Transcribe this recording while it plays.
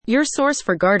Your source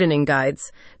for gardening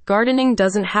guides. Gardening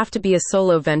doesn't have to be a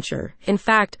solo venture. In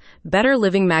fact, Better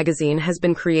Living Magazine has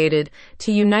been created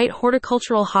to unite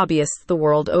horticultural hobbyists the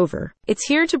world over. It's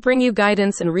here to bring you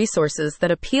guidance and resources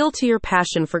that appeal to your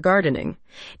passion for gardening.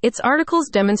 Its articles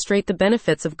demonstrate the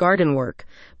benefits of garden work,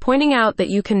 pointing out that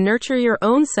you can nurture your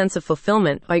own sense of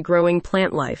fulfillment by growing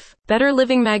plant life. Better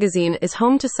Living Magazine is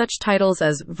home to such titles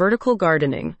as Vertical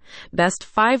Gardening, Best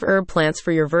 5 Herb Plants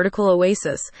for Your Vertical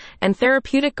Oasis, and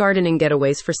Therapeutic Gardening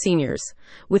Getaways for Seniors.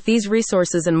 With these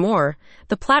resources and more,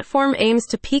 the platform aims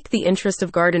to pique the interest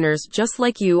of gardeners just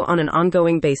like you on an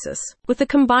ongoing basis. With the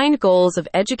combined goals of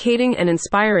educating and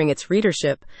inspiring its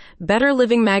readership, Better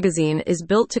Living Magazine is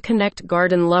built to connect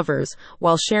garden lovers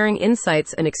while sharing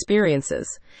insights and experiences.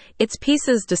 Its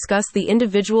pieces discuss the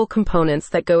individual components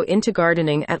that go into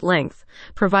gardening at length,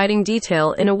 providing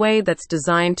detail in a way that's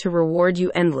designed to reward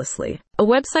you endlessly. A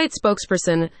website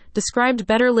spokesperson described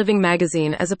Better Living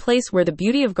Magazine as a place where the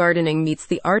beauty of gardening meets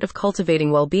the art of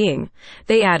cultivating well-being.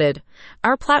 They added,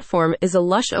 "Our platform is a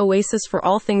lush oasis for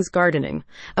all things gardening,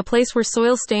 a place where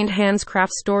soil-stained hands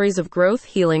craft stories of growth,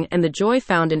 healing, and the joy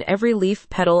found in every leaf,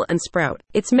 petal, and sprout."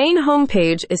 Its main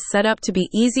homepage is set up to be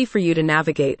easy for you to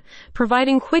navigate,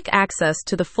 providing quick access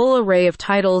to the full array of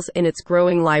titles in its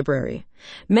growing library.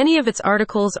 Many of its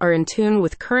articles are in tune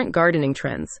with current gardening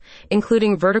trends,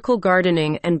 including vertical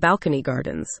gardening and balcony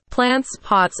gardens, plants,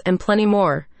 pots, and plenty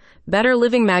more. Better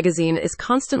Living Magazine is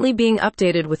constantly being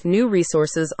updated with new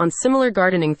resources on similar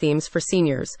gardening themes for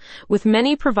seniors, with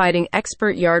many providing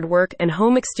expert yard work and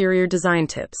home exterior design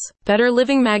tips. Better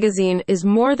Living Magazine is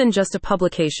more than just a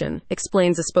publication,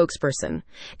 explains a spokesperson.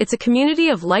 It's a community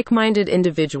of like-minded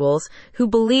individuals who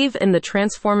believe in the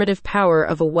transformative power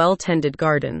of a well-tended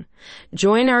garden.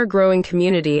 Join our growing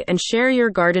community and share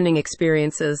your gardening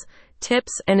experiences,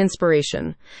 tips, and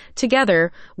inspiration.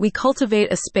 Together, we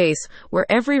cultivate a space where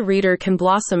every reader can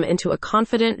blossom into a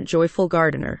confident, joyful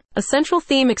gardener. A central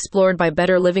theme explored by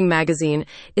Better Living Magazine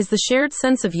is the shared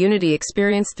sense of unity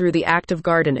experienced through the act of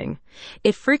gardening.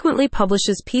 It frequently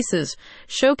publishes pieces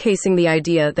showcasing the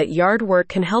idea that yard work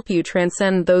can help you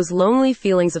transcend those lonely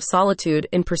feelings of solitude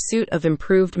in pursuit of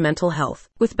improved mental health.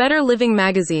 With Better Living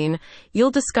Magazine, you'll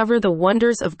discover the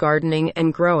wonders of gardening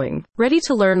and growing. Ready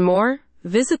to learn more?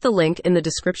 Visit the link in the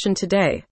description today.